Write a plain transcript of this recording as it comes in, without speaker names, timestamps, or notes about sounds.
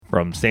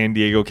From San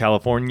Diego,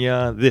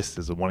 California, this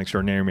is the One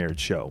Extraordinary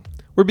Marriage Show,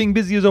 where being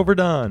busy is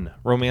overdone,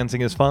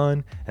 romancing is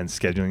fun, and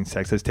scheduling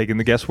sex has taken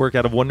the guesswork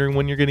out of wondering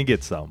when you're going to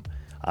get some.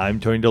 I'm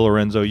Tony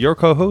DeLorenzo, your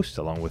co-host,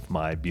 along with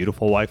my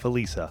beautiful wife,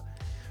 Elisa.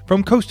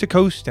 From coast to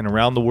coast and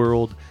around the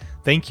world,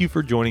 thank you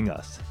for joining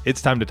us.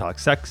 It's time to talk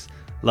sex,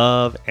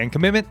 love, and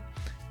commitment.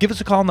 Give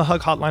us a call on the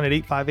Hug hotline at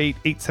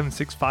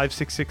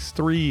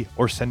 858-876-5663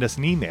 or send us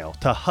an email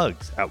to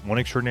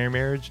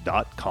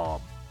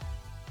hugs@oneextraordinarymarriage.com.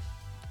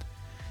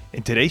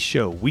 In today's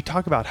show, we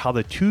talk about how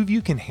the two of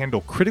you can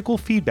handle critical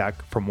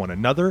feedback from one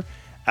another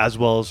as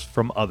well as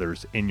from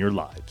others in your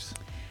lives.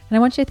 And I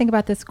want you to think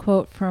about this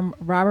quote from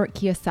Robert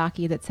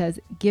Kiyosaki that says,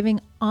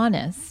 "Giving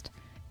honest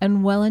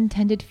and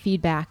well-intended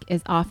feedback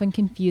is often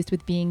confused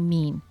with being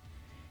mean.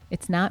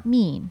 It's not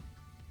mean,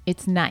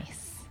 it's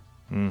nice."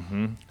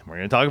 We're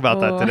going to talk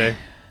about that today.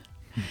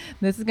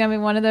 This is going to be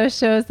one of those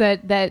shows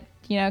that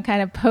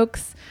kind of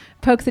pokes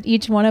at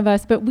each one of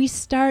us, but we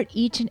start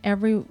each and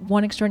every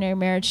One Extraordinary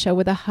Marriage show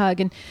with a hug.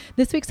 And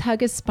this week's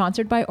hug is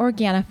sponsored by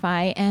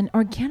Organifi, and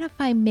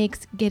Organifi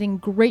makes getting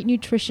great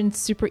nutrition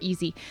super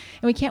easy.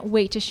 And we can't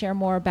wait to share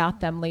more about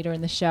them later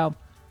in the show.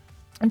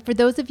 And for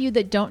those of you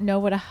that don't know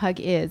what a hug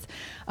is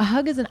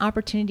an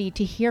opportunity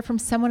to hear from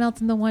someone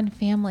else in the one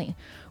family.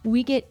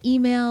 We get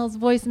emails,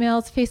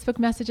 voicemails, Facebook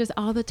messages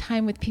all the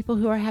time with people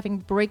who are having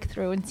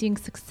breakthrough and seeing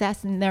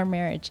success in their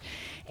marriage.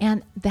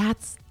 And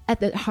that's at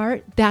the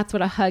heart, that's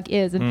what a hug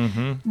is.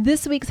 And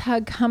this week's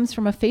hug comes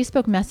from a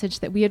Facebook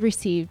message that we had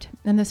received.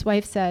 And this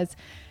wife says,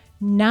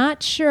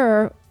 "Not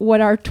sure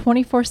what our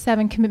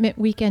 24/7 commitment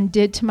weekend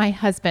did to my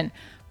husband,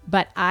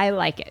 but I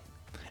like it."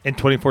 And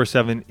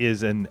 24/7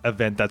 is an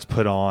event that's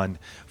put on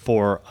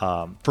for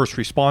first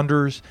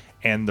responders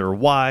and their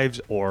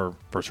wives, or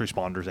first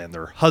responders and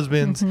their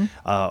husbands.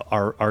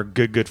 Our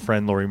good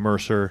friend Lori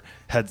Mercer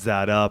heads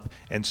that up.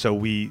 And so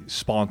we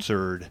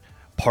sponsored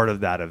part of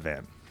that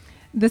event.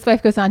 This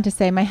wife goes on to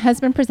say, "My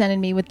husband presented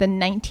me with the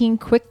 19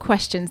 quick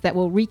questions that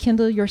will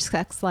rekindle your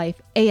sex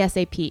life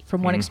ASAP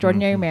from One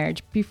Extraordinary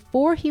Marriage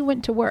before he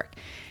went to work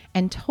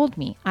and told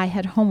me I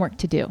had homework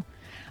to do.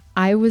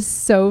 I was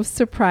so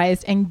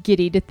surprised and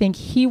giddy to think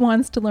he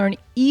wants to learn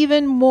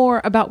even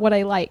more about what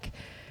I like.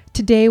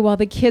 Today, while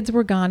the kids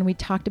were gone, we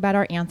talked about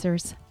our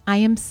answers. I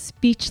am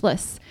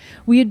speechless.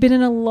 We had been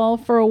in a lull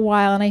for a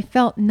while and I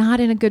felt not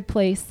in a good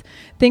place.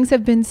 Things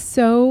have been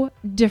so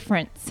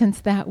different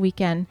since that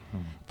weekend.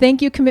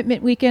 Thank you,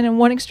 Commitment Weekend and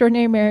One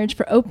Extraordinary Marriage,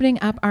 for opening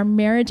up our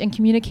marriage and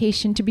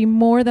communication to be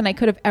more than I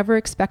could have ever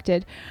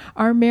expected.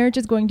 Our marriage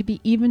is going to be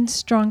even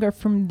stronger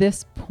from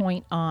this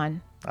point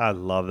on." I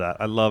love that.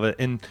 I love it.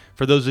 And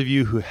for those of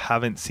you who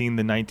haven't seen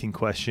the 19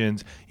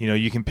 questions,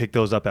 you can pick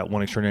those up at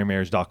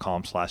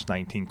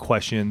oneextraordinarymarriage.com/19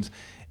 questions.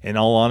 In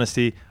all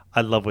honesty,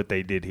 I love what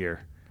they did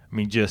here. I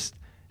mean, just,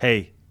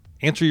 hey,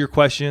 answer your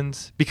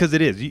questions, because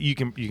it is. You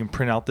can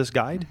print out this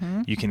guide.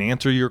 You can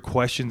answer your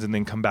questions and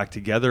then come back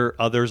together.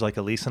 Others, like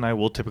Elisa and I,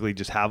 will typically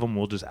just have them.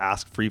 We'll just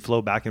ask free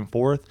flow back and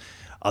forth.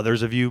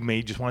 Others of you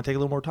may just want to take a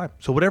little more time.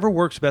 So whatever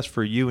works best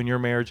for you and your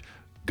marriage,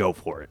 go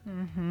for it.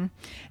 And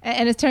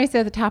as Tony said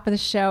at the top of the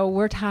show,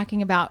 we're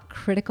talking about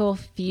critical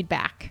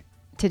feedback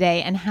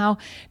today, and how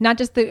not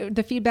just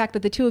the feedback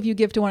that the two of you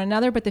give to one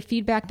another, but the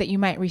feedback that you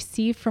might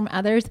receive from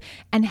others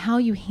and how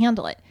you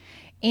handle it.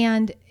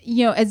 And,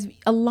 as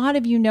a lot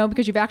of you know,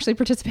 because you've actually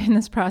participated in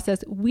this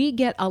process, we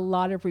get a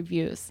lot of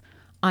reviews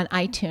on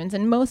iTunes,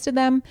 and most of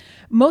them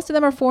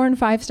are 4 and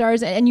 5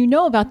 stars. And you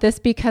know about this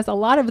because a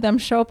lot of them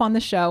show up on the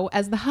show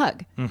as the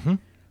hug.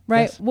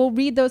 Right? Yes. We'll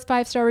read those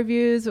 5-star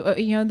reviews,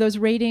 those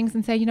ratings,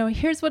 and say,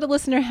 here's what a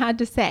listener had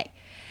to say.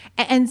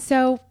 And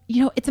so,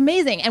 it's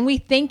amazing. And we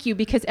thank you,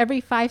 because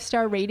every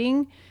 5-star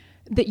rating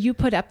that you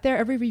put up there,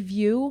 every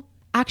review,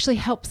 actually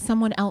helps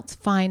someone else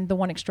find the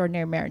One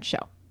Extraordinary Marriage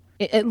show.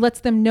 It lets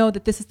them know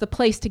that this is the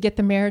place to get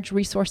the marriage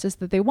resources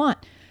that they want.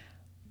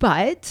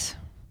 But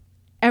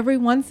every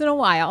once in a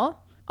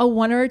while, a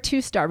 1 or a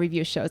 2-star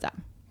review shows up.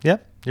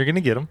 Yep. You're going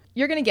to get them.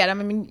 You're going to get them.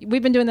 I mean,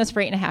 we've been doing this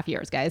for 8.5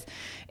 years, guys.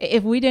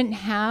 If we didn't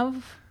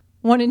have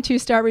 1 and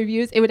 2-star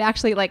reviews, it would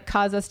actually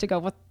cause us to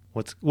go,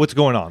 what's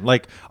going on?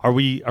 Are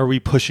we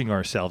pushing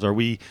ourselves? Are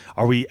we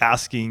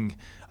asking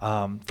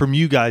from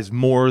you guys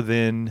more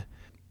than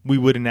we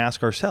wouldn't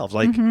ask ourselves?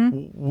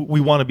 We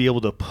want to be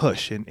able to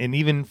push and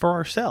even for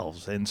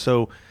ourselves. And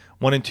so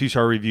 1 and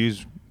 2-star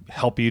reviews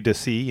help you to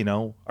see,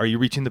 are you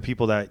reaching the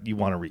people that you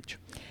want to reach?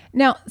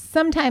 Now,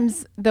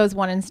 sometimes those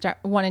 1 and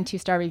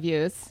 2-star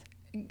reviews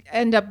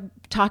end up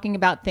talking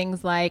about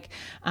things like,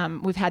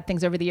 we've had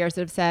things over the years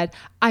that have said,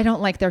 "I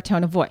don't like their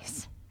tone of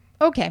voice."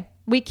 Okay,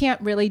 we can't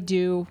really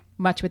do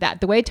much with that.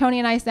 The way Tony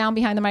and I sound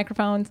behind the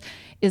microphones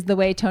is the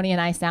way Tony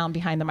and I sound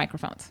behind the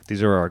microphones.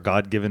 These are our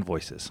God-given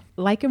voices.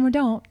 Like them or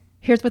don't,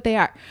 here's what they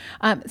are.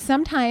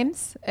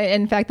 Sometimes,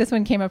 in fact, this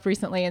one came up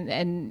recently,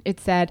 and it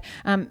said,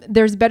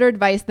 "There's better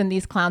advice than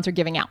these clowns are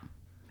giving out."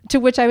 To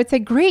which I would say,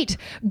 great,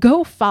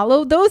 go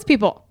follow those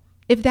people.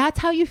 If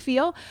that's how you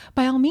feel,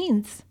 by all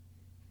means,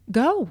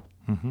 go.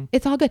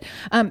 It's all good.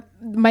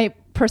 My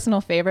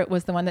personal favorite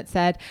was the one that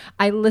said,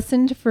 "I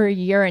listened for a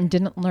year and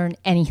didn't learn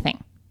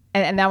anything."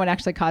 And that one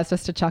actually caused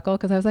us to chuckle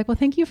because I was like, well,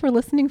 thank you for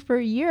listening for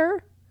a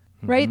year,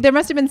 right? There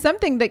must have been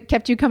something that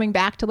kept you coming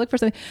back to look for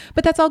something,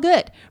 but that's all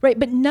good, right?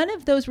 But none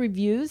of those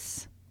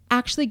reviews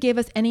actually gave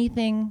us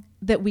anything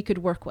that we could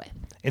work with.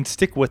 And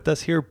stick with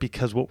us here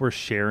because what we're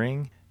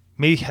sharing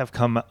may have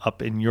come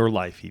up in your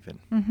life even.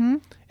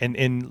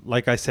 And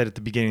like I said at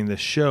the beginning of the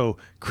show,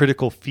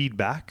 critical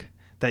feedback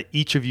that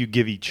each of you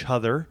give each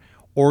other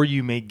or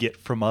you may get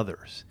from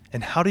others.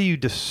 And how do you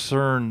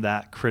discern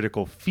that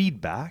critical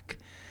feedback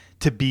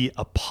to be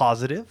a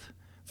positive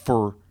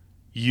for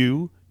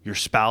you, your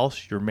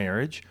spouse, your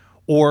marriage,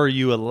 or are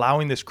you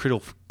allowing this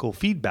critical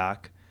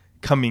feedback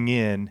coming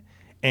in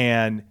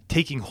and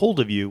taking hold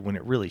of you when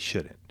it really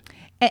shouldn't?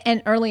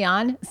 And early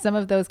on, some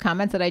of those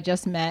comments that I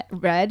just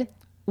read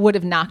would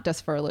have knocked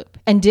us for a loop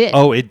and did.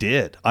 Oh, it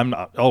did.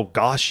 Oh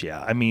gosh.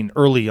 Yeah. I mean,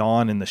 early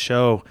on in the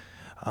show,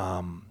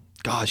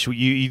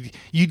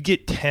 you'd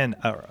get 10,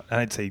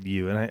 I'd say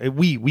you and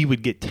we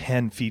would get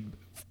 10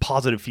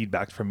 positive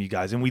feedback from you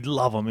guys and we'd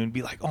love them and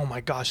be like, oh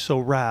my gosh, so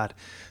rad,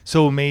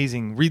 so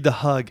amazing. Read the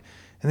hug.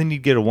 And then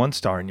you'd get a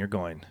 1-star and you're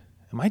going,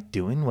 am I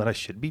doing what I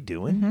should be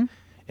doing?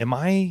 Am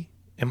I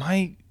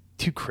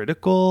too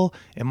critical?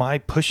 Am I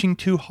pushing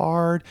too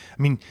hard?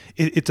 I mean,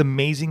 it's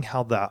amazing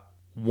how that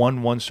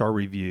 1-star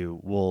review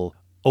will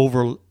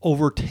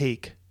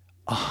overtake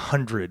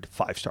 100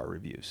 5-star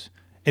reviews.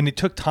 And it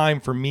took time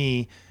for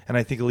me, and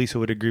I think Elisa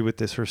would agree with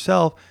this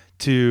herself,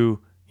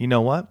 to, you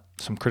know what?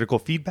 Some critical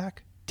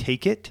feedback,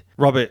 take it.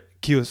 Robert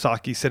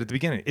Kiyosaki said at the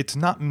beginning, it's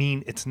not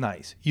mean, it's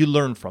nice. You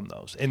learn from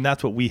those. And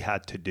that's what we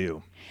had to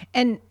do.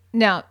 And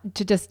now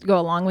to just go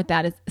along with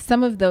that is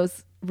some of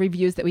those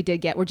reviews that we did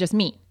get were just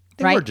mean.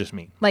 They were just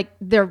mean. Like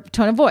their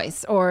tone of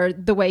voice or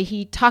the way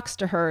he talks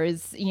to her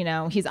is,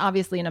 he's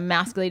obviously an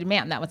emasculated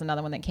man. That was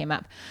another one that came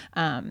up,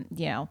 and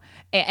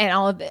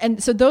all of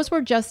and so those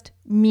were just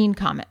mean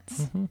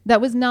comments.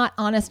 That was not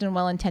honest and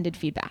well-intended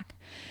feedback.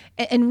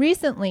 And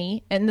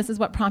recently, and this is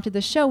what prompted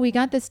the show, we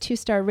got this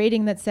 2-star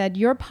rating that said,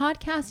 your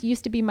podcast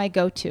used to be my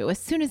go-to as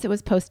soon as it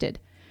was posted,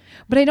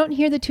 but I don't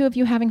hear the two of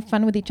you having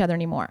fun with each other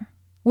anymore.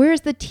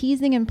 Where's the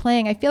teasing and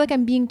playing? I feel like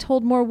I'm being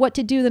told more what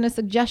to do than a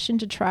suggestion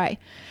to try.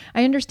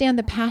 I understand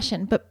the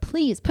passion, but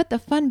please put the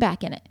fun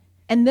back in it.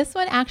 And this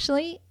one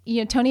actually,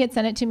 Tony had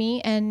sent it to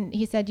me and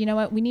he said, you know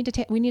what, we need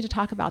to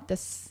talk about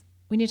this.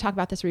 We need to talk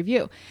about this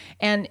review.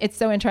 And it's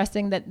so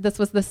interesting that this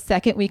was the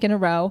second week in a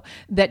row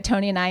that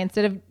Tony and I,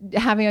 instead of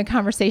having a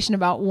conversation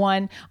about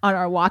one on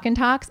our walk and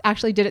talks,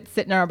 actually did it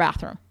sit in our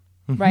bathroom.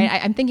 Right.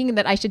 I'm thinking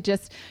that I should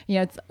just,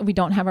 we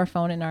don't have our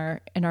phone in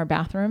our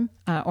bathroom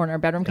or in our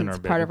bedroom because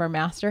it's part of our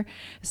master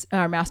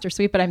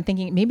suite. But I'm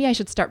thinking maybe I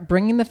should start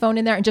bringing the phone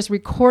in there and just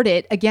record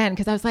it again.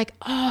 Because I was like,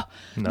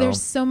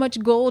 there's so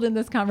much gold in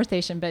this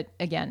conversation. But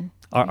again,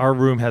 our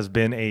room has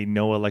been a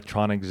no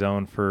electronic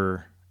zone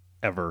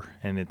forever,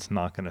 and it's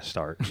not going to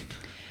start.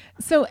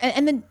 So,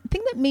 and the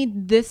thing that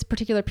made this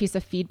particular piece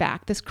of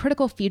feedback, this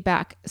critical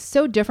feedback,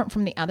 so different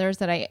from the others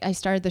that I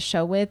started the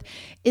show with,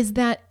 is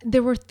that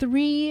there were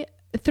three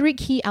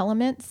key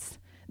elements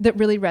that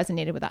really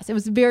resonated with us. It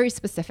was very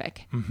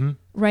specific,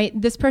 right?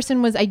 This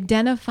person was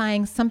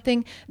identifying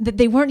something that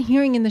they weren't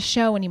hearing in the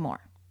show anymore,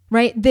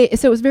 right?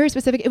 So it was very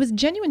specific. It was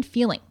genuine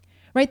feeling,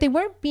 right? They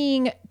weren't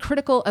being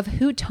critical of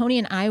who Tony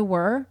and I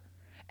were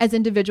as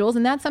individuals.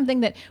 And that's something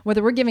that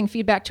whether we're giving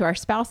feedback to our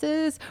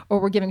spouses or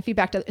we're giving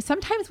feedback to,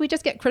 sometimes we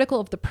just get critical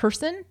of the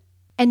person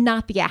and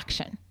not the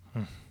action.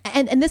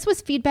 And this was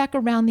feedback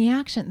around the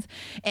actions.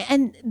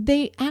 And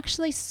they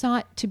actually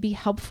sought to be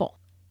helpful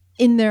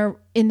in their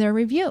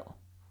review.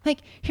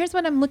 Like, here's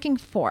what I'm looking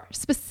for,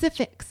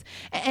 specifics.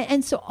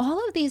 And so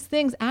all of these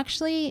things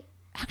actually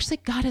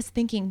got us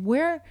thinking,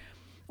 where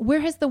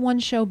has the one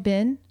show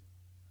been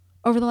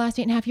over the last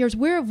 8.5 years?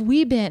 Where have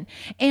we been?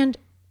 And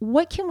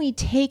what can we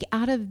take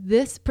out of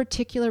this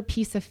particular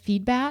piece of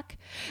feedback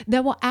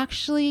that will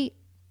actually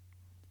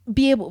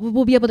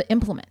we'll be able to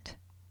implement?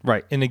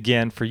 Right. And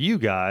again, for you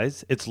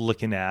guys, it's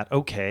looking at,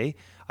 okay,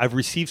 I've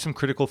received some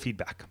critical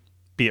feedback,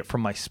 be it from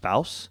my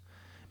spouse,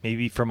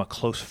 maybe from a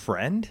close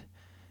friend,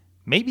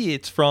 maybe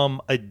it's from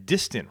a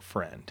distant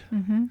friend.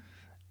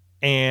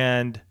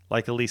 And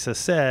like Elisa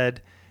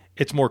said,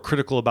 it's more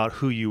critical about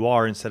who you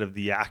are instead of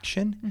the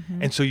action.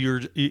 And so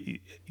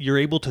you're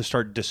able to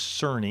start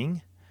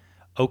discerning,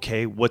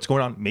 okay, what's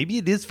going on? Maybe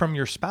it is from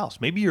your spouse.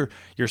 Maybe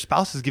your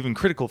spouse is giving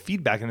critical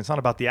feedback and it's not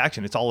about the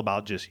action. It's all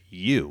about just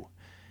you.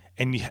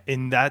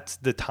 And that's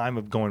the time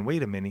of going,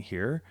 wait a minute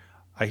here.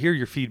 I hear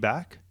your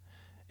feedback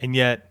and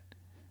yet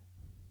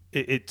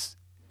it's...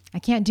 I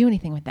can't do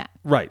anything with that.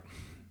 Right.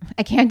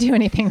 I can't do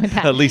anything with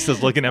that.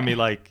 Lisa's looking at me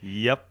like,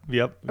 yep.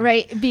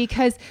 Right.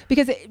 Because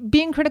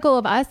being critical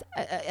of us,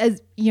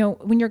 as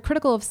when you're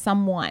critical of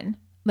someone,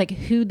 like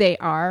who they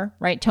are,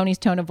 right? Tony's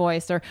tone of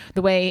voice or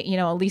the way,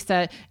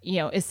 Elisa,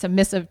 is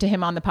submissive to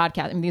him on the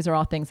podcast. I mean, these are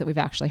all things that we've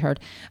actually heard.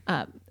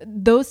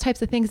 Those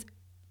types of things,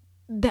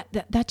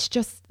 that's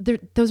just,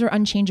 those are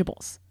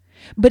unchangeables.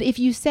 But if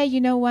you say, you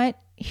know what,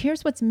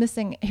 here's what's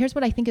missing. Here's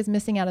what I think is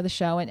missing out of the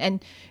show.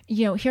 And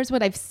here's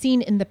what I've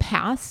seen in the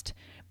past.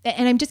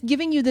 And I'm just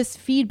giving you this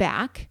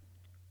feedback.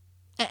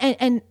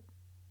 and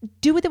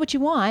do with it what you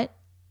want.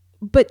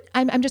 But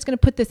I'm just going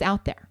to put this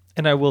out there.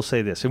 And I will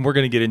say this, and we're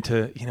going to get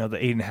into, the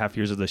 8.5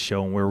 years of the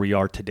show and where we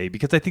are today,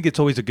 because I think it's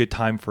always a good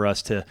time for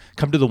us to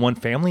come to the One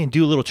Family and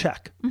do a little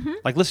check. Mm-hmm.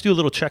 Like, let's do a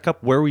little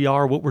checkup where we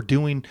are, what we're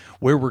doing,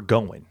 where we're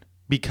going.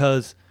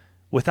 Because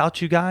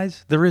without you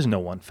guys, there is no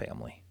One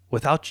Family.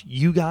 Without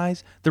you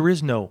guys, there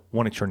is no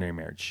One Extraordinary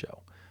Marriage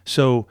show.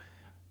 So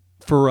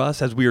for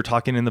us, as we were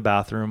talking in the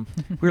bathroom,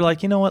 we were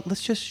like, you know what?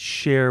 Let's just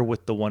share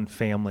with the One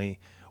Family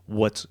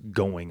what's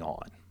going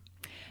on.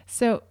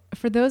 So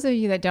for those of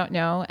you that don't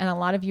know, and a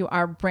lot of you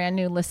are brand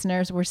new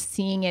listeners, we're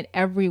seeing it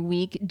every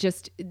week,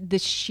 just the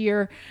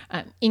sheer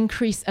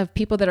increase of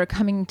people that are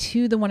coming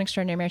to the One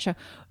Extraordinary Marriage show.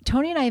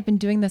 Tony and I have been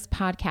doing this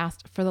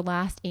podcast for the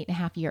last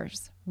 8.5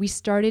 years. We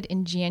started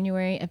in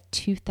January of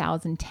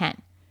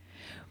 2010,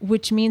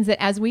 which means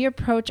that as we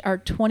approach our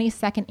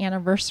 22nd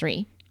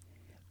anniversary,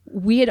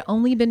 we had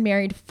only been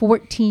married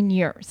 14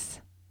 years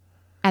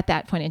at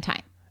that point in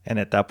time. And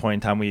at that point in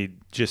time, we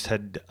just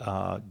had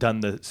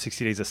done the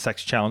 60 Days of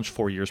Sex Challenge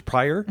 4 years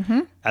prior. Mm-hmm.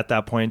 At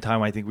that point in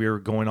time, I think we were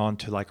going on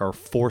to like our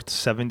fourth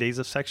 7 Days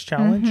of Sex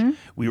Challenge. Mm-hmm.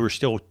 We were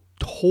still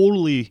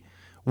totally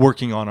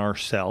working on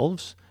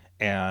ourselves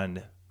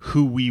and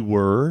who we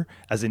were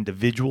as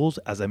individuals,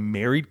 as a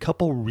married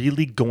couple,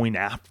 really going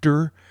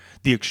after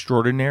the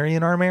extraordinary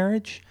in our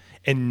marriage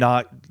and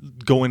not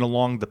going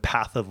along the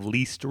path of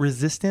least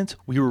resistance.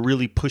 We were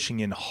really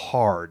pushing in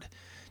hard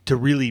to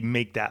really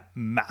make that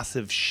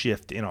massive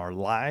shift in our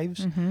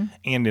lives mm-hmm.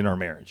 and in our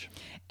marriage.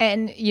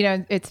 And,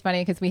 it's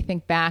funny because we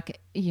think back,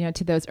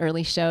 to those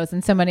early shows,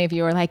 and so many of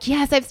you are like,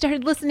 yes, I've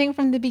started listening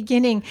from the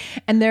beginning.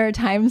 And there are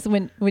times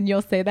when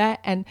you'll say that,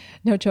 and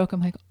no joke,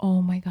 I'm like,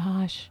 oh my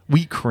gosh.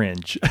 We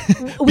cringe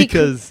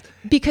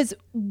because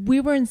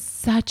we were in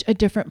such a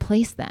different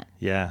place then.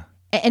 Yeah.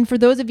 And for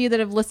those of you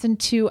that have listened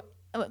to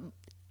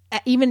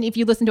even if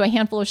you listen to a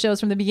handful of shows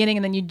from the beginning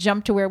and then you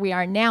jump to where we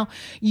are now,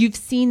 you've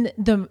seen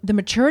the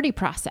maturity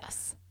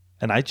process.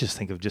 And I just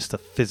think of just the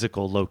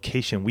physical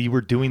location. We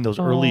were doing those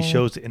early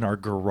shows in our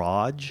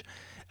garage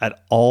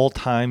at all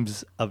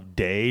times of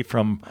day,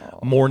 from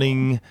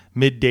morning,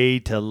 midday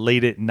to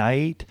late at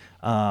night,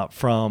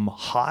 from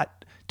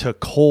hot to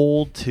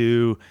cold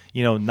to,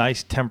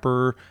 nice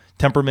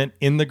temperament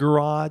in the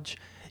garage,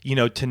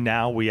 to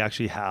now we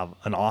actually have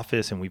an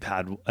office, and we've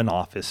had an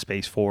office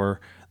space for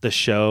the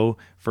show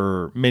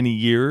for many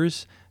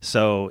years.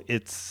 So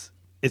it's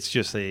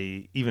just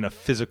even a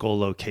physical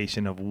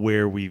location of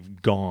where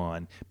we've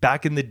gone.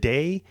 Back in the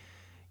day,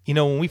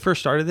 when we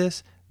first started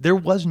this, there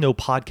was no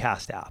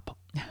podcast app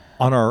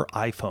on our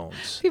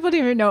iPhones. People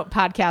didn't even know what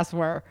podcasts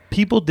were.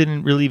 People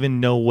didn't really even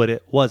know what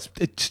it was.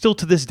 Still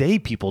to this day,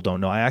 people don't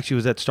know. I actually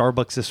was at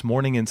Starbucks this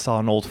morning and saw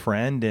an old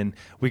friend, and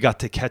we got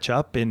to catch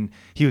up, and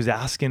he was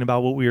asking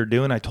about what we were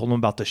doing. I told him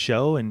about the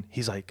show, and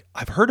he's like,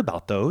 I've heard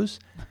about those.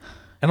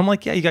 And I'm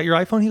like, yeah, you got your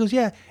iPhone? He goes,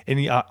 yeah. And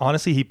he,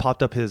 honestly, he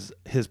popped up his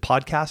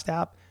podcast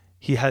app.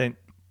 He hadn't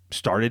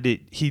started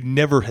it. He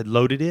never had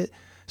loaded it.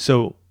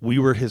 So we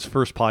were his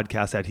first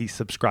podcast that he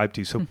subscribed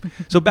to.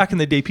 So back in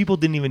the day, people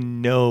didn't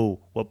even know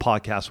what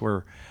podcasts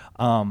were.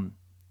 Our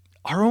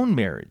own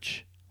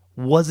marriage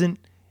wasn't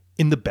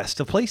in the best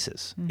of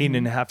places.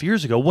 Mm-hmm. 8.5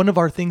 years ago. One of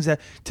our things that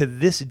to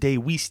this day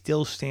we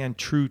still stand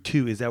true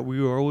to is that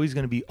we were always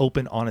going to be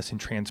open, honest, and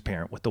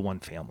transparent with the One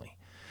Family.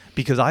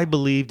 Because I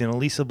believed, and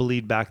Elisa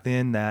believed back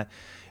then, that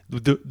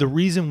the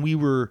reason we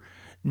were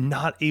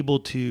not able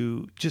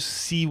to just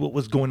see what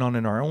was going on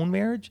in our own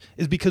marriage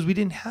is because we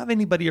didn't have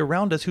anybody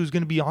around us who was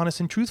going to be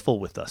honest and truthful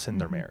with us in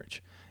their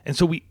marriage. And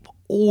so we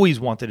always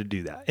wanted to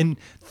do that. And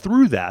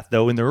through that,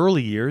 though, in the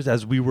early years,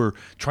 as we were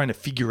trying to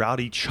figure out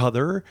each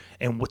other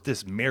and what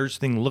this marriage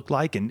thing looked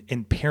like, and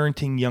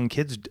parenting young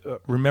kids,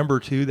 remember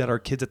too that our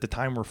kids at the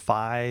time were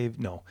 5.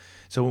 No.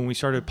 So when we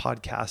started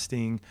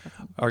podcasting,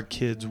 our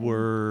kids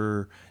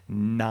were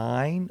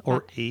 9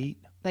 or 8.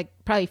 Like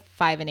probably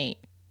 5 and 8.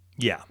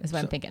 Yeah. Is what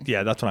I'm thinking.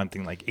 Yeah, that's what I'm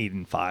thinking, like 8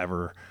 and 5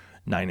 or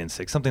 9 and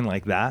 6, something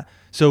like that.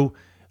 So,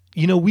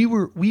 we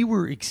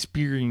were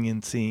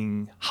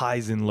experiencing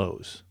highs and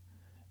lows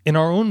in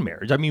our own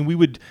marriage. I mean,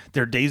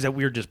 there are days that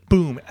we were just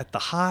boom at the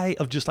high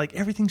of just like,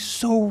 everything's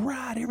so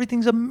rad,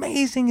 everything's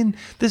amazing, and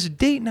this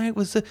date night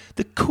was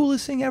the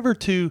coolest thing ever,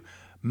 to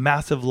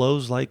massive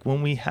lows like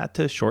when we had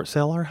to short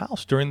sale our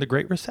house during the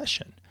Great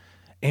Recession,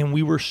 and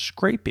we were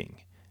scraping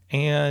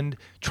and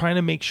trying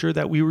to make sure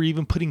that we were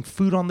even putting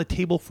food on the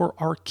table for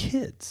our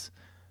kids.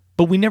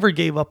 But we never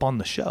gave up on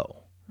the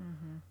show.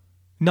 Mm-hmm.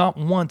 Not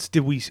once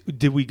did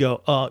we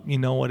go, you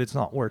know what, it's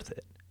not worth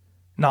it.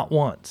 Not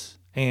once.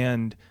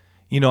 And,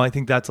 I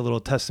think that's a little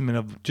testament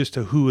of just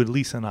to who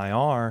Elisa and I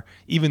are,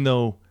 even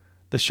though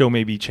the show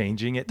may be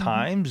changing at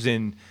times.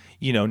 And,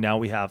 now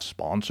we have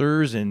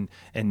sponsors, and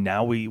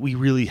now we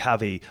really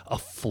have a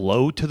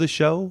flow to the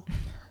show.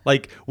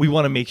 Like, we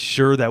want to make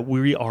sure that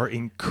we are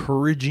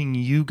encouraging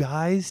you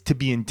guys to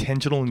be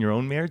intentional in your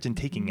own marriage and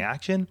taking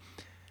action.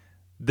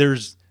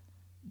 There's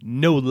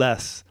no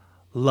less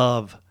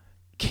love,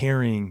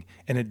 caring,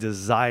 and a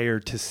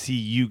desire to see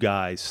you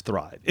guys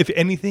thrive. If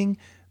anything,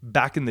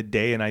 back in the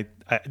day, and I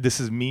this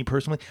is me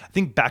personally. I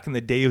think back in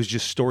the day, it was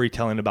just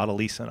storytelling about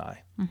Elisa and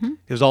I.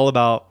 It was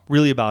all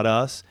really about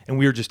us, and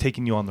we were just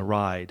taking you on the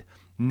ride.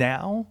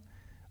 Now,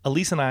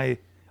 Elisa and I,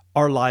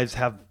 our lives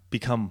have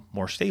become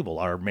more stable.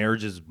 Our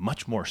marriage is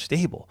much more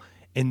stable.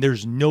 And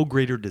there's no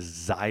greater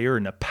desire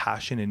and a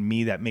passion in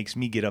me that makes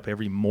me get up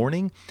every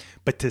morning,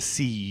 but to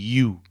see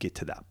you get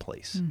to that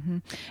place.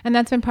 And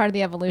that's been part of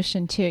the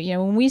evolution too.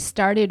 When we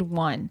started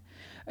One,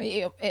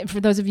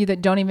 for those of you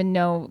that don't even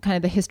know kind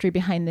of the history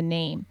behind the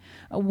name,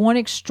 One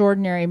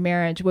Extraordinary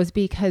Marriage was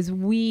because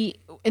we,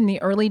 in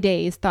the early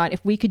days, thought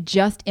if we could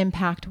just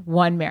impact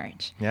one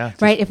marriage,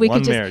 right? If we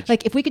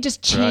could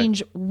just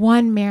change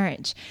one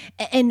marriage.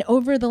 And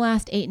over the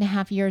last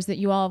 8.5 years that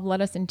you all have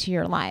let us into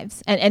your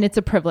lives, and it's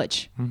a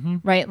privilege,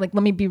 right? Like,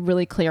 let me be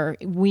really clear.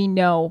 We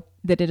know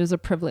that it is a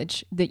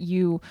privilege that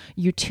you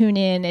tune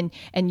in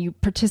and you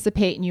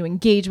participate and you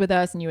engage with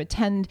us and you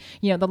attend,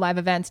 the live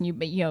events and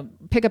you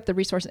pick up the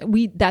resources.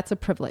 That's a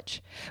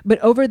privilege. But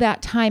over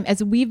that time,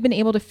 as we've been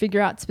able to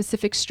figure out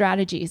specific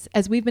strategies,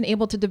 as we've been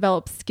able to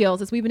develop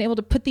skills, as we've been able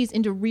to put these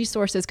into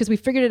resources, because we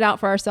figured it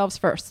out for ourselves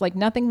first. Like,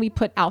 nothing we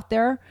put out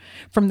there,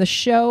 from the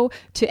show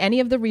to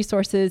any of the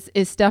resources,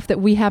 is stuff that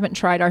we haven't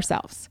tried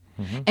ourselves.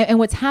 And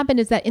what's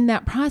happened is that in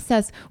that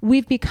process,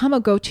 we've become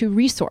a go-to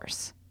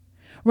resource.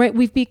 Right?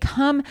 We've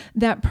become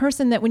that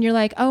person that when you're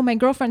like, oh, my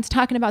girlfriend's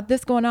talking about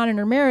this going on in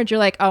her marriage, you're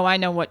like, oh, I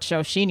know what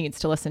show she needs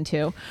to listen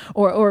to.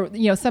 Or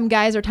some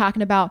guys are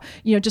talking about,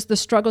 just the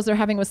struggles they're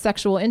having with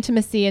sexual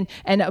intimacy,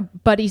 and a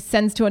buddy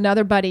sends to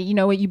another buddy,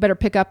 you better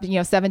pick up,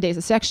 7 Days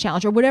of Sex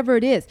Challenge, or whatever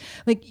it is.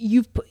 Like,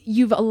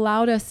 you've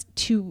allowed us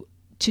to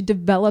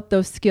develop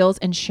those skills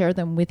and share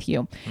them with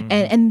you.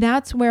 And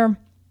that's where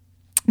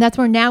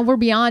now we're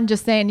beyond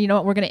just saying,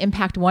 we're going to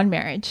impact one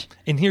marriage.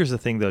 And here's the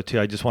thing, though,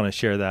 too. I just want to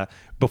share that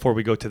before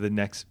we go to the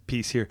next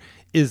piece here,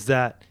 is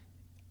that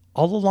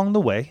all along the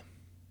way,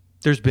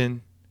 there's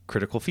been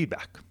critical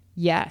feedback.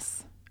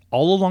 Yes.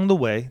 All along the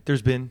way,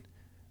 there's been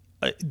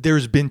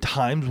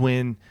times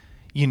when,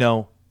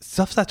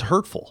 stuff that's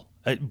hurtful.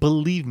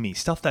 Believe me,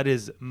 stuff that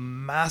is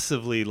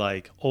massively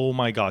like, oh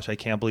my gosh, I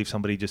can't believe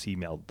somebody just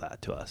emailed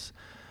that to us.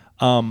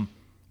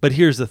 But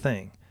here's the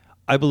thing.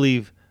 I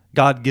believe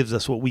God gives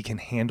us what we can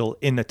handle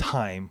in the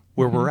time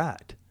where we're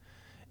at.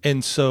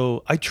 And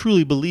so I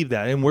truly believe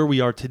that. And where we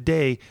are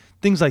today,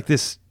 things like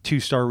this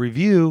 2-star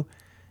review,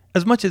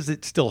 as much as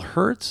it still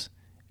hurts,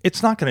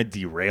 it's not going to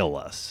derail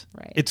us.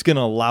 Right. It's going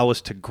to allow us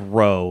to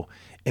grow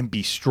and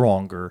be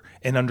stronger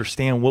and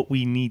understand what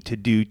we need to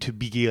do to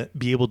be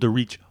able to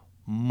reach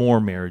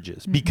more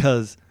marriages.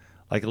 Because,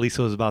 like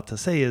Elisa was about to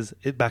say,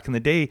 back in the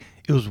day,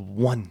 it was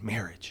one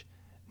marriage.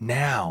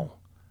 Now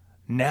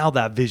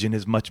that vision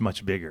is much,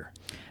 much bigger.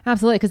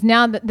 Absolutely. Because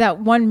now that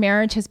one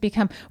marriage has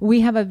become,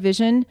 we have a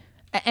vision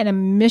and a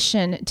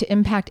mission to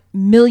impact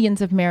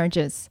millions of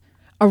marriages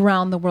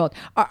around the world.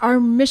 Our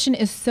mission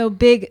is so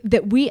big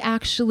that we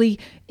actually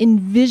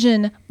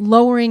envision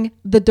lowering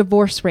the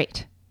divorce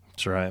rate.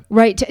 That's right.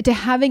 Right. To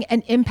having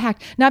an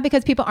impact, not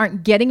because people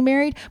aren't getting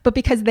married, but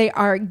because they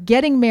are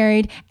getting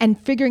married and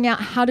figuring out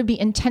how to be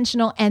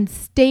intentional and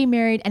stay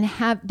married and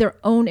have their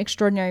own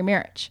extraordinary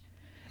marriage.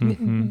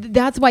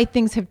 That's why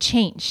things have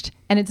changed,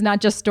 and it's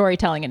not just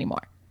storytelling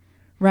anymore,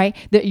 right?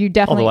 That you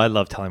definitely. Although I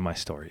love telling my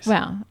stories.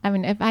 Well, I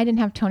mean, if I didn't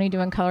have Tony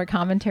doing color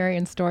commentary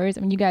and stories,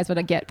 you guys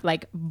would get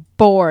like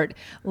bored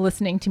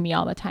listening to me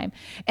all the time,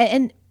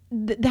 and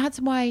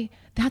that's why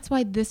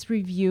this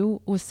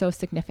review was so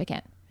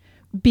significant,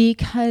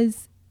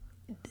 because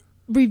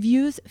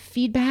reviews,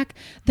 feedback,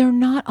 they're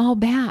not all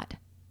bad.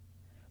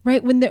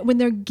 Right? When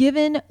they're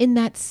given in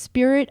that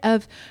spirit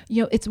of,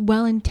 it's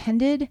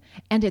well-intended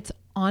and it's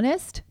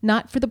honest,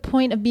 not for the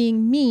point of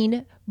being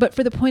mean, but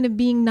for the point of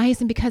being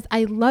nice and because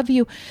I love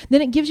you,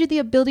 then it gives you the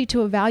ability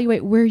to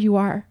evaluate where you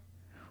are,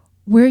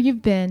 where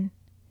you've been,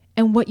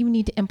 and what you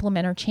need to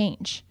implement or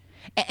change.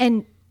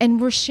 And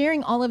we're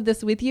sharing all of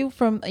this with you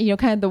from,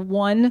 kind of the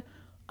one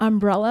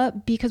umbrella,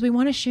 because we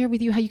want to share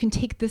with you how you can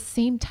take this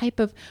same type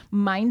of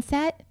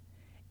mindset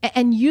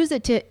and use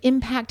it to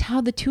impact how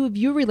the two of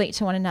you relate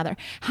to one another,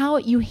 how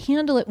you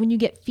handle it when you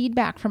get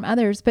feedback from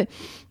others. But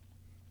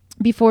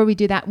before we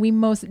do that, we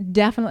most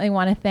definitely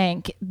want to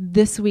thank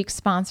this week's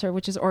sponsor,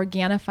 which is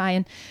Organifi.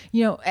 And,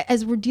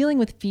 as we're dealing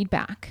with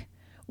feedback,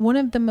 one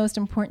of the most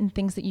important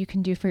things that you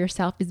can do for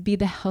yourself is be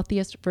the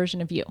healthiest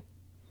version of you,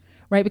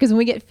 right? Because when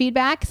we get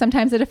feedback,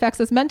 sometimes it affects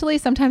us mentally,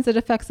 sometimes it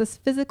affects us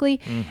physically,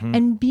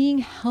 and being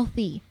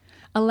healthy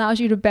allows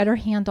you to better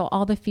handle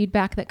all the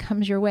feedback that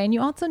comes your way. And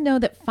you also know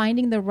that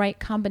finding the right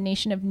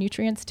combination of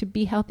nutrients to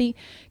be healthy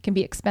can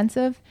be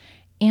expensive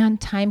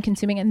and time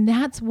consuming. And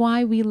that's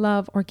why we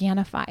love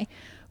Organifi.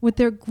 With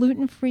their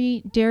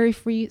gluten-free,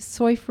 dairy-free,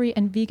 soy-free,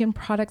 and vegan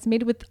products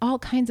made with all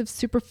kinds of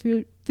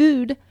superfood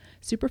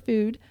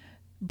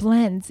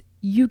blends,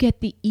 you get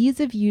the ease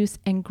of use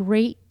and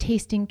great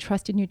tasting,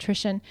 trusted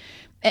nutrition.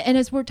 And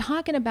as we're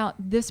talking about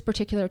this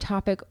particular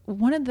topic,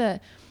 one of the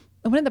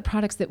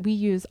products that we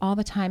use all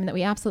the time and that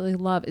we absolutely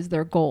love is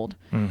their Gold.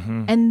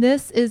 And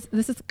this is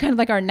kind of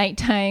like our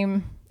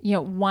nighttime,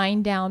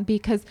 wind down,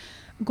 because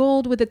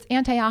Gold with its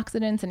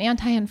antioxidants and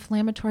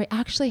anti-inflammatory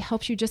actually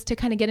helps you just to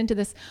kind of get into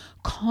this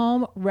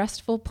calm,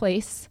 restful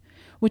place,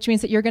 which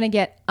means that you're going to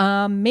get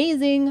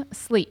amazing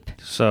sleep.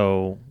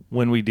 So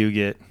when we do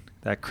get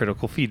that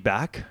critical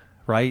feedback,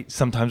 right?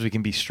 Sometimes we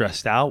can be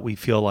stressed out. We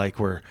feel like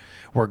we're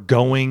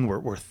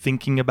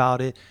thinking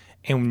about it,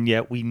 and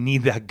yet we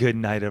need that good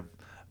night of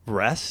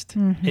rest.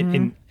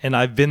 And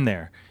I've been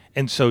there.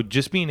 And so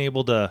just being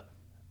able to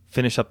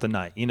finish up the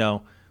night,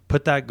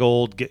 put that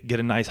Gold, get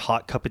a nice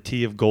hot cup of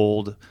tea of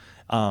Gold,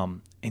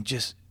 and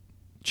just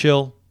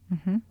chill,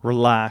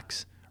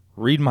 relax,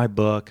 read my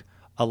book,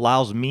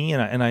 allows me,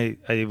 and I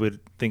would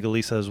think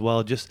Elisa as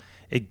well, just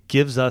it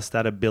gives us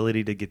that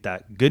ability to get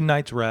that good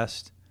night's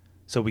rest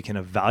so we can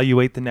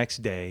evaluate the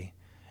next day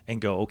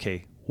and go,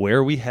 okay, where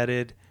are we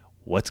headed?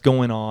 What's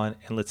going on?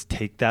 And let's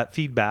take that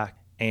feedback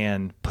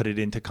and put it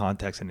into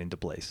context and into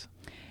place.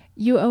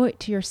 You owe it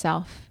to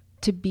yourself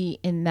to be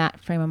in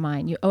that frame of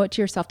mind. You owe it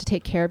to yourself to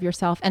take care of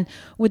yourself. And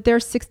with their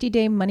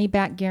 60-day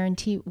money-back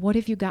guarantee, what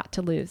have you got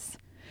to lose?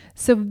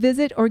 So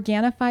visit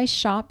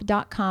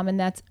Organifishop.com, and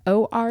that's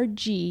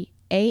ORGANIFI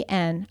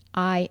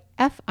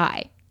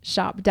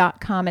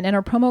shop.com, and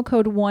enter promo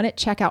code 1 at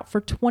checkout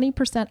for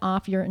 20%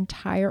 off your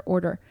entire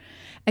order.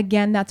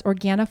 Again, that's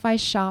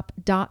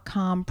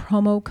Organifishop.com,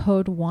 promo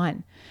code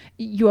 1.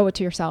 You owe it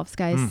to yourselves,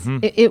 guys.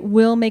 It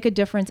will make a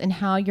difference in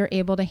how you're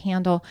able to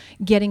handle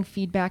getting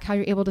feedback, how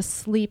you're able to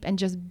sleep and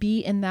just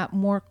be in that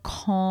more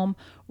calm,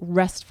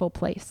 restful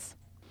place.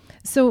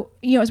 So,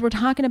 as we're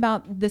talking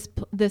about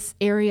this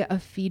area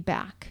of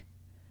feedback,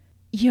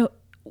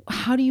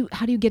 how do you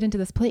get into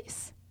this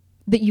place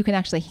that you can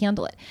actually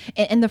handle it?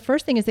 And the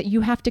first thing is that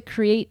you have to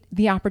create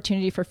the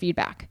opportunity for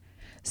feedback.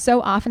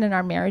 So often in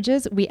our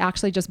marriages, we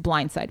actually just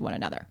blindside one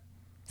another.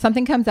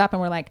 Something comes up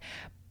and we're like,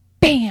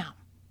 bam,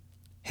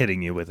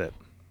 hitting you with it.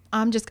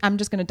 I'm just going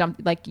to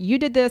dump, like, you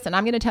did this and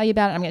I'm going to tell you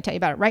about it. I'm going to tell you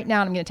about it right now.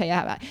 And I'm going to tell you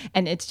how about it.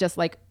 And it's just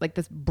like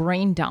this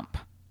brain dump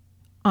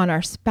on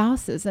our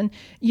spouses. And,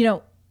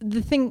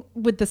 the thing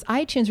with this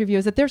iTunes review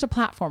is that there's a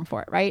platform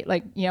for it, right?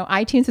 Like,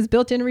 iTunes has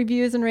built-in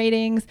reviews and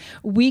ratings.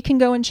 We can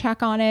go and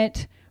check on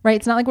it, right?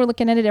 It's not like we're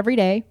looking at it every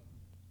day.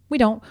 We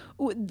don't.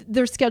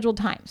 There's scheduled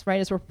times, right?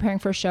 As we're preparing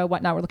for a show,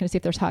 whatnot, we're looking to see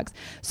if there's hugs.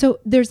 So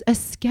there's a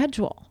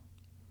schedule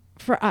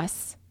for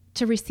us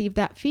to receive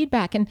that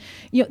feedback. And,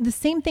 the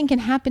same thing can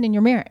happen in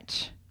your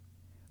marriage,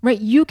 right?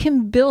 You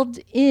can build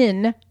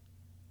in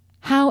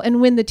how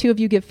and when the two of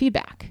you give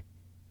feedback,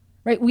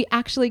 right? We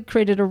actually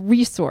created a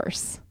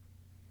resource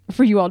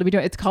for you all to be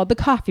doing. It's called the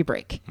Coffee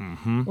Break.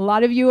 A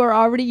lot of you are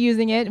already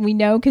using it, and we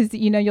know because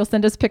you'll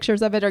send us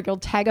pictures of it, or you'll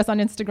tag us on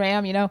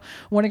Instagram.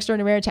 One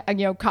Extraordinary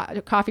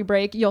Marriage, Coffee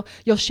Break. You'll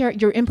share it.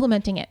 You're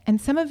implementing it,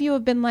 and some of you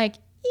have been like,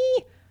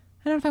 I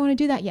don't know if I want to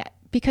do that yet,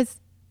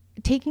 because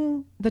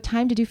taking the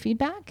time to do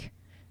feedback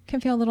can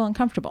feel a little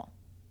uncomfortable.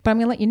 But I'm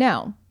going to let you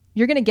know,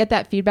 you're going to get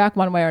that feedback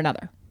one way or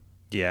another.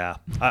 Yeah,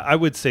 I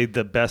would say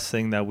the best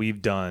thing that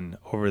we've done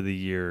over the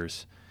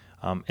years,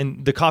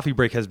 and the Coffee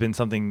Break has been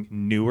something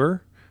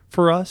newer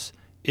for us,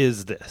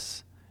 is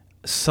this: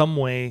 some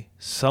way,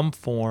 some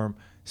form,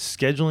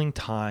 scheduling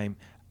time,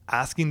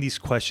 asking these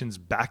questions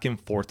back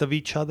and forth of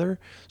each other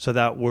so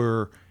that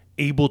we're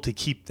able to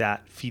keep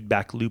that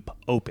feedback loop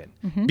open.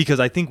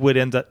 Because I think what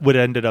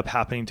ended up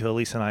happening to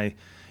Elisa and I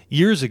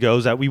years ago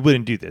is that we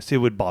wouldn't do this. It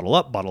would bottle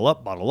up.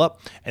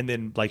 And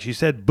then, like she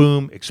said,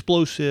 boom,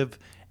 explosive.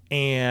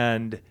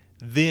 And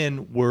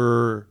then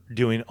we're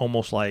doing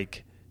almost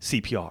like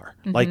CPR.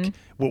 Like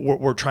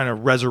we're trying to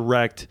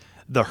resurrect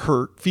the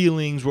hurt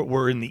feelings.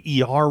 We're in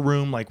the ER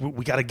room. Like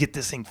we got to get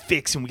this thing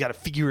fixed, and we got to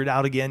figure it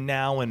out again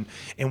now. And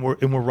we're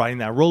riding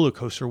that roller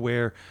coaster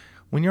where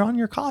when you're on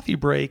your coffee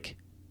break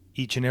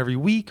each and every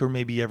week, or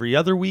maybe every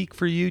other week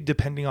for you,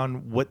 depending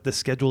on what the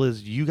schedule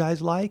is you guys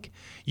like,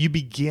 you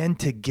begin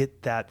to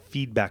get that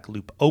feedback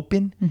loop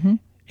open,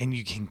 and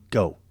you can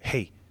go,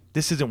 hey,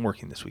 this isn't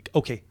working this week.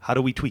 Okay, how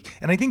do we tweak?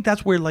 And I think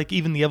that's where, like,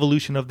 even the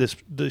evolution of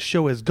the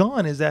show has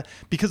gone, is that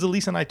because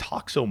Elisa and I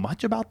talk so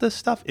much about this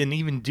stuff and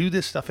even do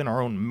this stuff in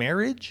our own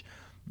marriage,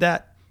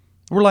 that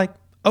we're like,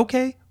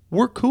 okay,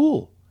 we're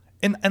cool.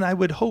 And I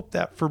would hope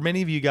that for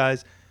many of you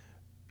guys,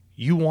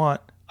 you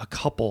want a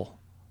couple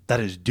that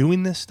is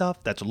doing this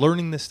stuff, that's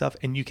learning this stuff,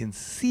 and you can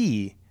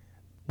see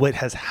what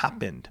has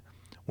happened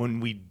when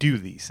we do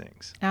these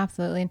things.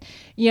 Absolutely. And,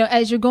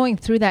 as you're going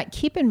through that,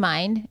 keep in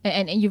mind,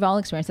 and you've all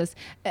experienced this,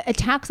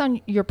 attacks on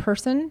your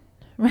person,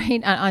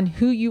 right, on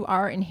who you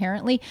are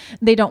inherently,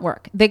 they don't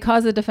work. They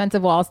cause the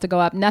defensive walls to go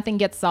up. Nothing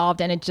gets solved,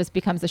 and it just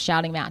becomes a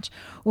shouting match.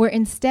 Where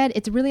instead,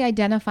 it's really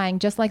identifying,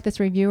 just like this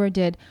reviewer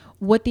did,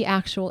 what the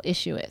actual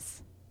issue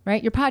is,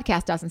 right? Your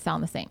podcast doesn't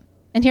sound the same.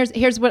 And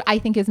here's what I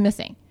think is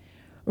missing,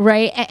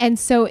 right? And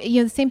so,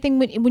 the same thing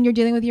when you're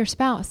dealing with your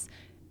spouse.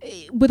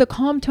 With a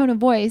calm tone of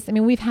voice, I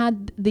mean, we've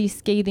had these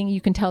scathing,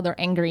 you can tell they're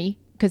angry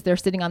because they're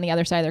sitting on the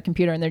other side of their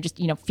computer and they're just,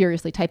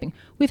 furiously typing.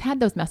 We've had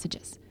those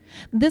messages.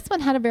 This one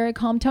had a very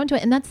calm tone to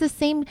it. And that's the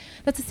same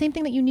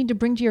thing that you need to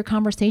bring to your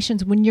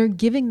conversations when you're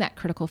giving that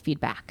critical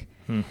feedback.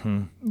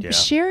 Yeah.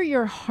 Share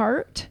your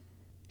heart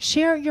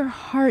Share your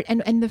heart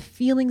and the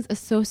feelings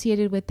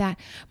associated with that,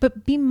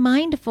 but be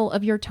mindful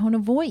of your tone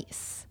of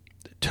voice.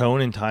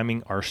 Tone and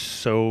timing are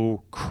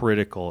so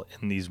critical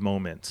in these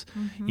moments.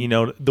 You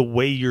know, the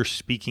way you're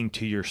speaking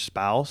to your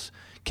spouse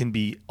can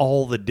be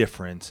all the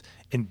difference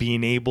in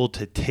being able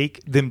to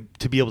take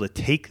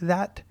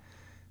that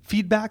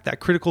feedback, that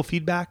critical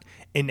feedback,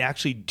 and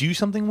actually do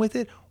something with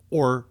it,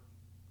 or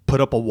put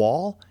up a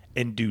wall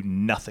and do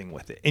nothing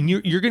with it. And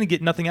you're going to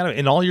get nothing out of it.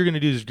 And all you're going to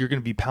do is you're going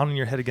to be pounding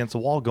your head against the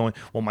wall going,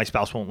 well, my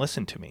spouse won't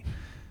listen to me.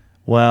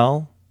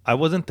 Well, I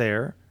wasn't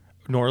there,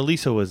 nor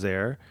Elisa was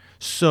there.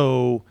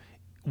 So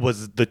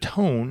was the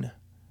tone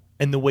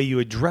and the way you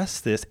address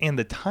this and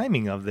the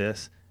timing of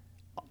this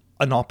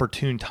an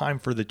opportune time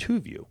for the two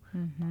of you?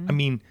 I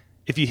mean,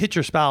 if you hit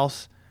your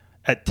spouse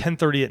at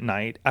 10:30 at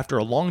night after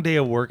a long day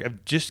of work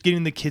of just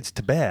getting the kids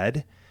to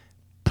bed,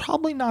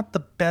 probably not the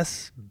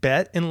best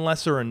bet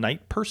unless they're a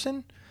night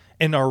person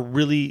and are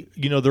really,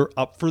 you know, they're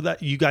up for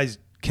that. You guys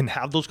can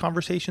have those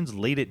conversations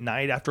late at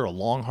night after a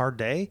long, hard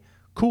day.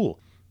 Cool.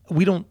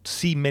 We don't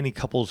see many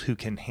couples who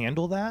can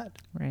handle that.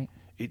 Right.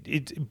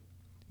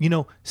 You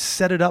know,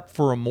 set it up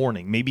for a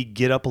morning. Maybe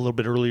get up a little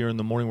bit earlier in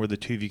the morning where the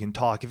two of you can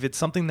talk. If it's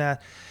something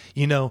that,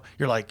 you know,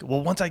 you're like,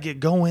 well, once I get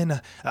going,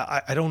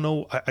 I don't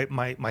know,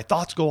 my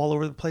thoughts go all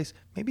over the place.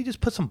 Maybe just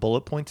put some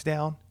bullet points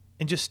down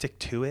and just stick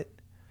to it,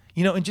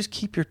 you know, and just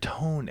keep your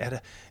tone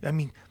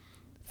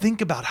think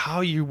about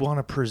how you want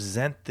to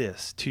present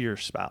this to your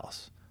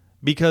spouse.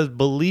 Because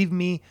believe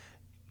me,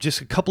 just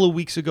a couple of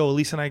weeks ago,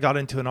 Elisa and I got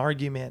into an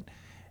argument.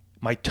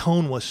 My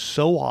tone was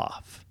so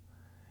off.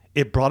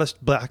 It brought us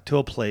back to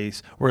a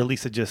place where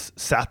Elisa just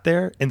sat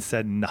there and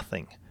said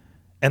nothing.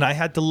 And I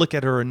had to look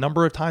at her a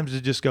number of times to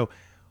just go,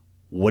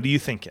 what are you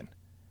thinking?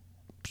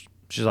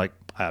 She's like,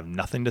 I have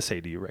nothing to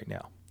say to you right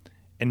now.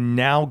 And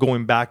now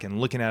going back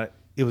and looking at it,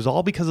 it was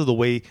all because of the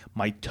way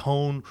my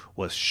tone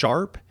was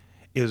sharp.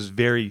 It was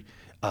very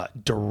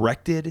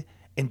directed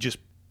and just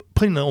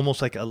putting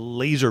almost like a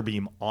laser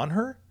beam on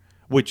her,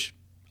 which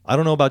I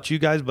don't know about you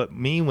guys, but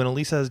me, when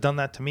Elisa has done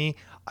that to me,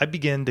 I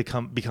begin to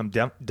become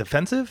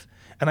defensive,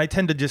 and I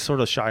tend to just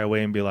sort of shy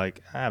away and be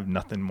like, I have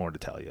nothing more to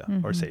tell you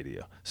or say to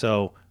you.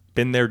 So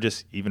been there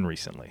just even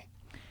recently.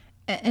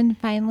 And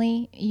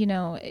finally, you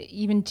know,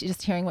 even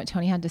just hearing what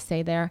Tony had to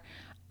say there,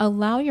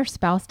 allow your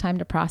spouse time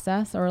to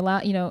process, or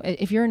allow, you know,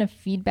 if you're in a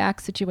feedback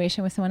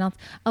situation with someone else,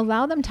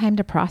 allow them time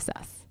to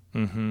process.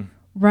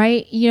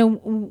 Right? You know,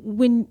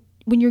 when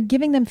you're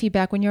giving them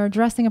feedback, when you're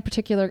addressing a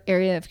particular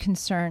area of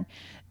concern,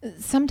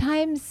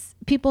 sometimes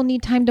people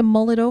need time to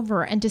mull it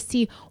over and to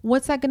see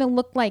what's that going to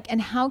look like,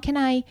 and how can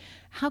I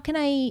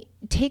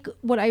take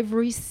what I've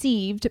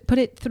received, put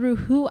it through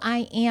who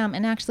I am,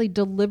 and actually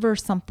deliver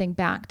something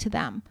back to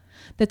them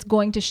that's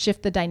going to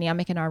shift the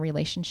dynamic in our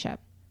relationship.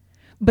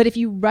 But if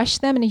you rush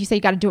them and you say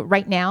you got to do it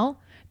right now,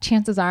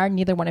 chances are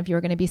neither one of you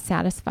are going to be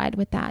satisfied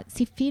with that.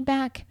 See,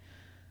 feedback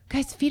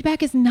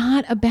is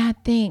not a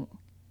bad thing.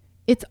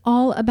 It's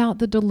all about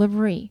the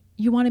delivery.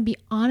 You want to be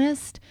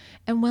honest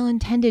and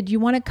well-intended. You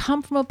want to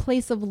come from a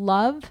place of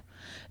love,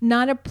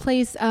 not a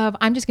place of,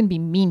 I'm just going to be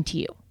mean to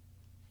you,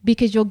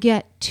 because you'll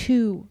get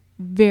two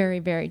very,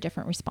 very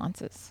different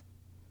responses.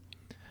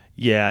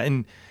 Yeah.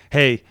 And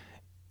hey,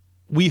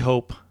 we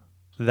hope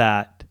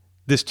that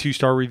this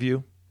 2-star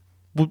review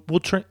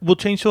will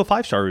change to a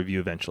 5-star review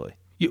eventually.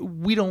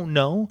 We don't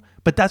know,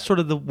 but that's sort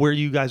of where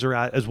you guys are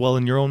at as well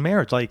in your own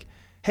marriage. Like,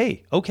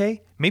 hey,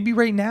 okay, maybe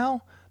right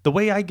now, the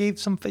way I gave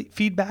some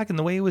feedback and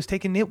the way it was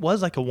taken, it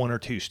was like a 1 or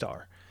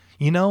 2-star,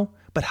 you know,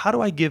 but how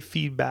do I give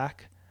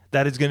feedback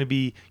that is going to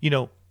be, you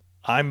know,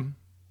 I'm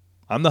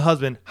the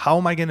husband. How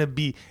am I going to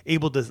be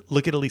able to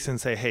look at Elisa and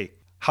say, hey,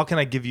 how can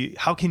I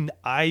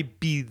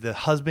be the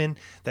husband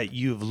that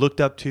you've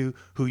looked up to,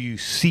 who you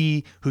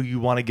see, who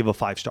you want to give a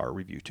 5-star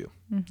review to?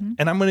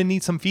 And I'm going to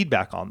need some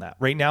feedback on that.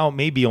 Right now, it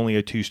may be only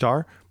a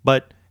 2-star,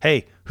 but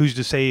hey, who's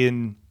to say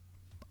in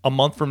a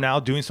month from now,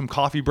 doing some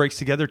coffee breaks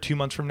together, 2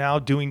 months from now,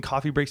 doing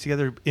coffee breaks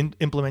together,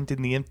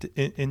 implementing the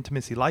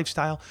intimacy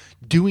lifestyle,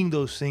 doing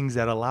those things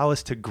that allow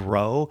us to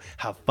grow,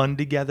 have fun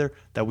together,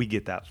 that we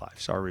get that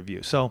 5-star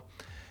review. So,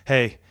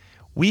 hey,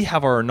 we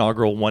have our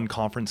inaugural One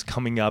Conference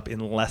coming up in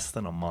less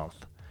than a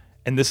month.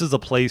 And this is a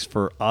place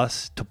for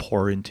us to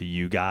pour into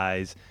you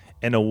guys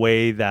in a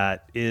way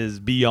that is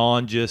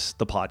beyond just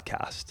the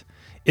podcast.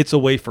 It's a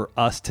way for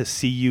us to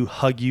see you,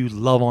 hug you,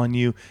 love on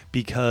you,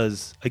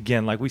 because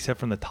again, like we said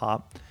from the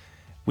top,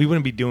 we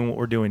wouldn't be doing what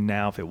we're doing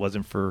now if it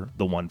wasn't for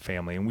the One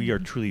family. And we are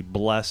truly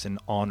blessed and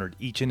honored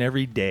each and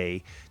every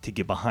day to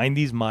get behind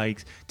these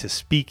mics, to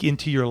speak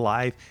into your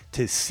life,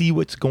 to see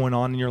what's going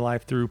on in your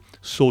life through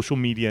social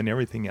media and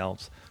everything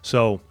else.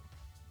 So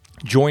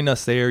join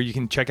us there. You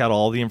can check out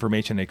all the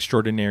information at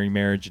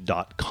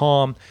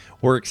extraordinarymarriage.com.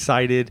 We're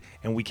excited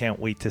and we can't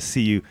wait to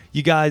see you.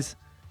 You guys,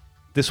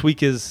 this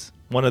week is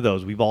one of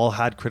those. We've all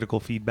had critical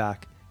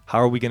feedback. How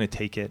are we going to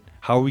take it?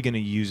 How are we going to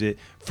use it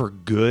for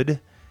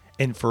good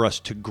and for us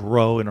to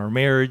grow in our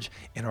marriage,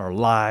 in our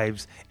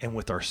lives, and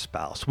with our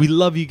spouse? We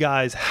love you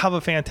guys. Have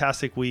a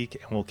fantastic week,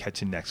 and we'll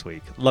catch you next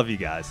week. Love you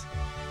guys.